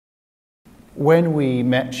When we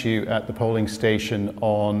met you at the polling station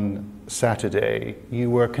on Saturday, you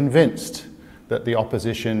were convinced that the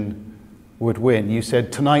opposition would win. You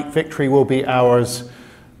said, "Tonight victory will be ours,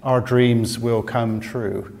 our dreams will come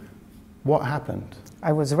true." What happened?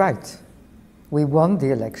 I was right. We won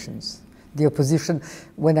the elections. The opposition,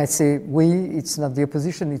 when I say we, it's not the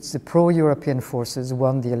opposition, it's the pro-European forces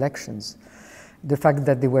won the elections. The fact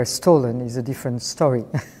that they were stolen is a different story.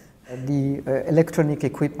 The electronic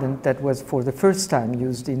equipment that was for the first time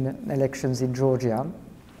used in elections in Georgia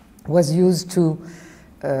was used to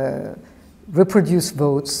reproduce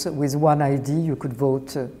votes with one ID. You could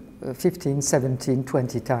vote 15, 17,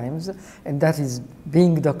 20 times, and that is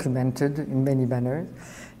being documented in many manners.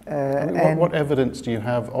 What evidence do you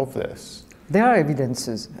have of this? There are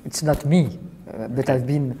evidences. It's not me, but I've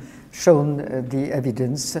been shown the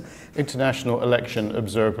evidence. International election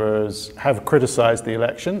observers have criticized the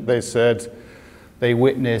election. They said they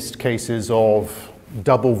witnessed cases of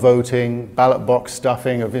double voting, ballot box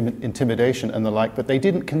stuffing, of intimidation and the like, but they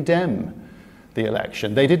didn't condemn the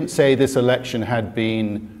election. They didn't say this election had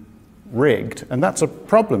been rigged, and that's a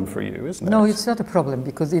problem for you, isn't it? No, it's not a problem,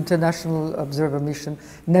 because the International Observer Mission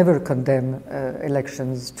never condemn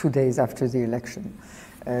elections 2 days after the election.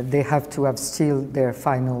 They have to have still their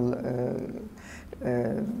final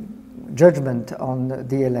judgment on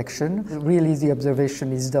the election. Really, the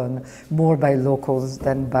observation is done more by locals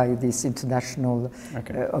than by these international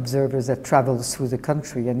observers that travel through the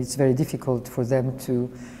country, and it's very difficult for them to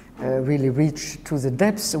really reach to the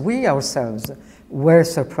depths. We ourselves were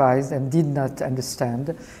surprised and did not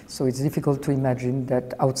understand, so it's difficult to imagine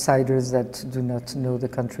that outsiders that do not know the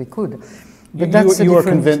country could. But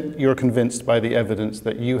you're convinced by the evidence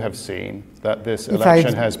that you have seen that this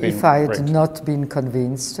election has been rigged? If I had not been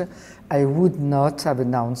convinced, I would not have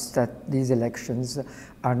announced that these elections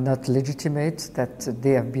are not legitimate, that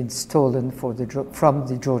they have been stolen from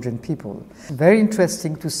the Georgian people. Very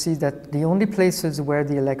interesting to see that the only places where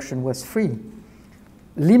the election was free,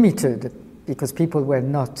 limited, because people were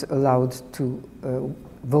not allowed to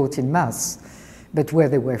vote in mass, but where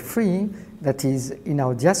they were free, that is in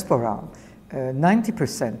our diaspora,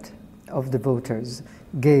 90% of the voters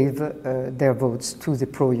gave their votes to the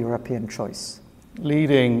pro-European choice.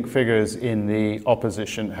 Leading figures in the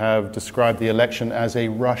opposition have described the election as a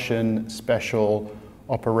Russian special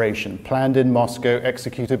operation, planned in Moscow,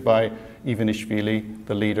 executed by Ivanishvili,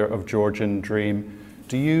 the leader of Georgian Dream.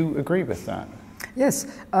 Do you agree with that? Yes.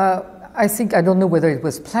 I think, I don't know whether it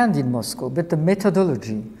was planned in Moscow, but the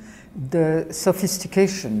methodology, the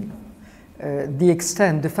sophistication, the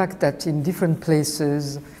extent, the fact that in different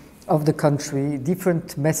places of the country,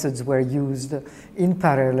 different methods were used in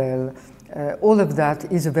parallel, all of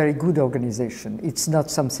that is a very good organization. It's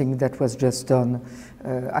not something that was just done,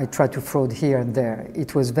 I try to fraud here and there.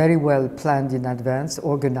 It was very well planned in advance,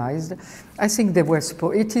 organized. I think they were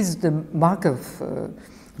it is the mark of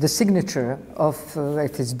the signature of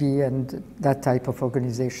FSB and that type of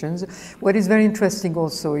organizations. What is very interesting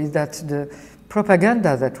also is that the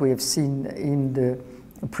propaganda that we have seen in the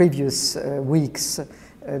previous weeks,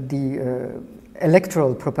 the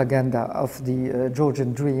electoral propaganda of the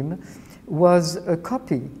Georgian Dream, was a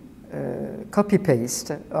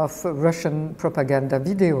copy-paste of Russian propaganda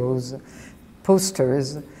videos,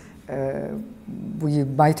 posters. We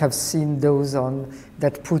might have seen those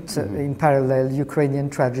that put in parallel Ukrainian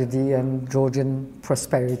tragedy and Georgian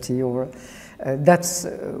prosperity, or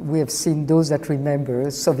we have seen those that remember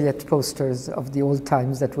Soviet posters of the old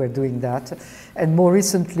times that were doing that. And more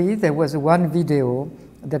recently, there was one video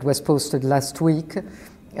that was posted last week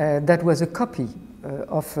that was a copy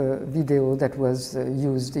of a video that was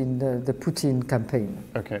used in the Putin campaign.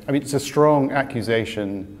 Okay, I mean, it's a strong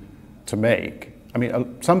accusation to make. I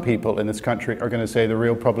mean, some people in this country are going to say the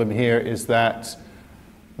real problem here is that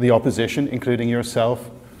the opposition, including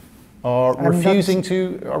yourself, are refusing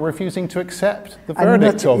to accept the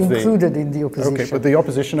verdict of the... I'm not included in the opposition. Okay, but the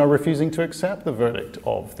opposition are refusing to accept the verdict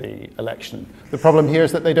of the election. The problem here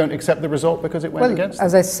is that they don't accept the result because it went against them.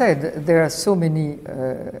 As I said, there are so many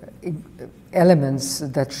elements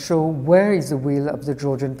that show where is the will of the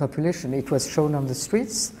Georgian population. It was shown on the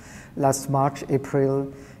streets last March,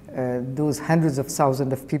 April. Those hundreds of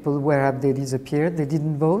thousands of people, where have they disappeared? They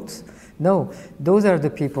didn't vote? No, those are the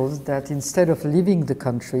people that instead of leaving the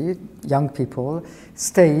country, young people,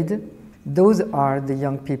 stayed. Those are the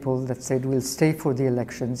young people that said, we'll stay for the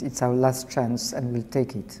elections, it's our last chance and we'll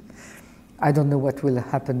take it. I don't know what will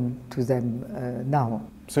happen to them now.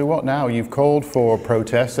 So what now? You've called for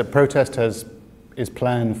protests. A protest is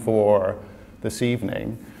planned for this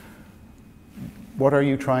evening. What are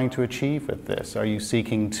you trying to achieve with this? Are you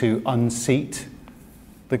seeking to unseat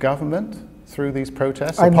the government through these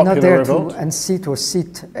protests? I'm not there to unseat or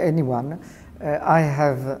seat anyone. I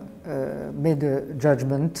have made a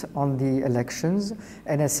judgment on the elections,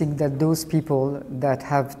 and I think that those people that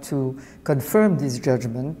have to confirm this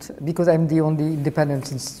judgment, because I'm the only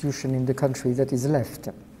independent institution in the country that is left,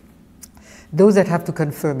 those that have to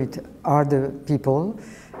confirm it are the people,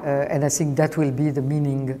 and I think that will be the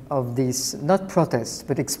meaning of this, not protest,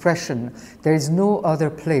 but expression. There is no other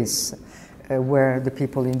place where the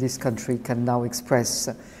people in this country can now express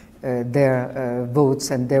their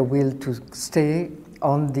votes and their will to stay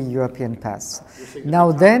on the European path.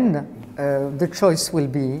 Now then, the choice will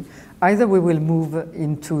be either we will move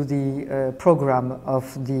into the program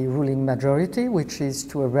of the ruling majority, which is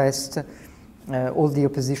to arrest all the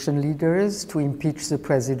opposition leaders, to impeach the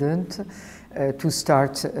president, to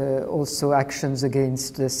start also actions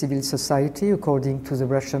against the civil society according to the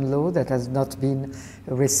Russian law that has not been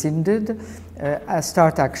rescinded,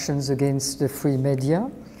 start actions against the free media.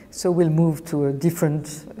 So we'll move to a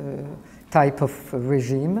different type of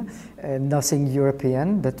regime, nothing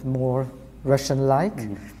European, but more Russian-like,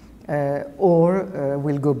 or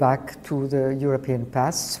we'll go back to the European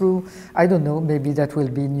path through, I don't know, maybe that will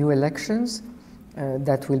be new elections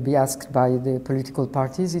that will be asked by the political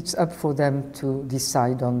parties. It's up for them to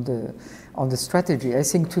decide on the strategy. I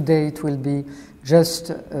think today it will be just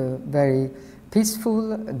a very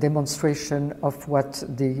peaceful demonstration of what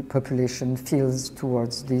the population feels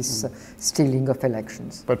towards this stealing of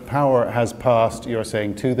elections. But power has passed, you're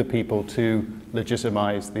saying, to the people to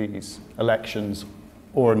legitimize these elections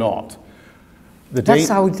or not. That's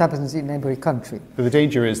how it happens in every country. The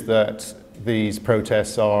danger is that these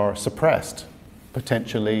protests are suppressed,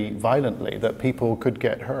 potentially violently, that people could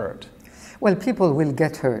get hurt. Well, people will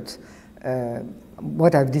get hurt.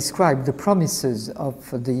 What I've described, the promises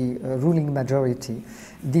of the ruling majority,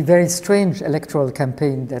 the very strange electoral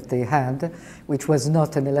campaign that they had, which was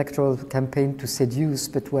not an electoral campaign to seduce,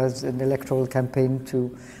 but was an electoral campaign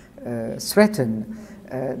to threaten,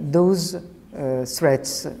 those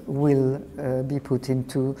threats will be put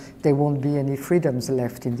into, there won't be any freedoms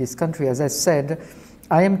left in this country. As I said,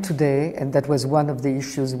 I am today, and that was one of the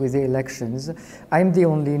issues with the elections, I'm the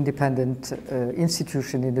only independent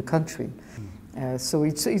institution in the country. So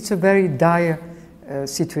it's a very dire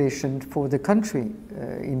situation for the country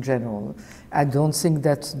in general. I don't think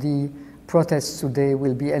that the protests today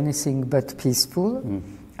will be anything but peaceful.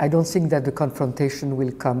 I don't think that the confrontation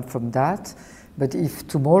will come from that. But if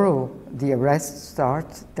tomorrow the arrests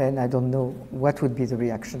start, then I don't know what would be the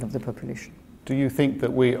reaction of the population. Do you think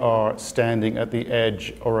that we are standing at the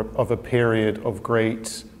edge of a period of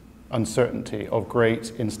great uncertainty, of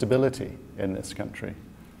great instability in this country?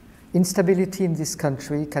 Instability in this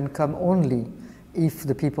country can come only if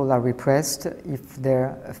the people are repressed, if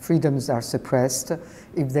their freedoms are suppressed,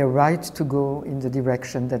 if their right to go in the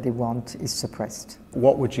direction that they want is suppressed.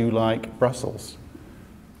 What would you like Brussels,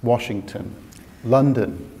 Washington,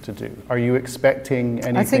 London to do? Are you expecting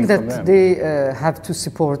anything from them? I think that they have to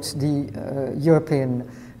support the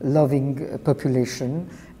European-loving population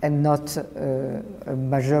and not a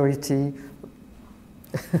majority,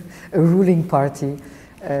 a ruling party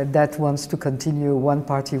that wants to continue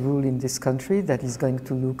one-party rule in this country that is going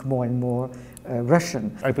to look more and more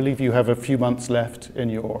Russian. I believe you have a few months left in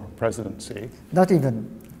your presidency. Not even.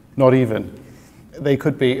 Not even. They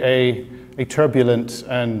could be a turbulent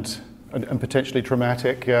and potentially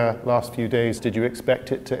traumatic last few days. Did you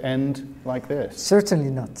expect it to end like this?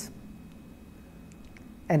 Certainly not.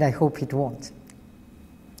 And I hope it won't.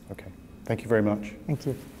 Okay. Thank you very much. Thank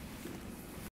you.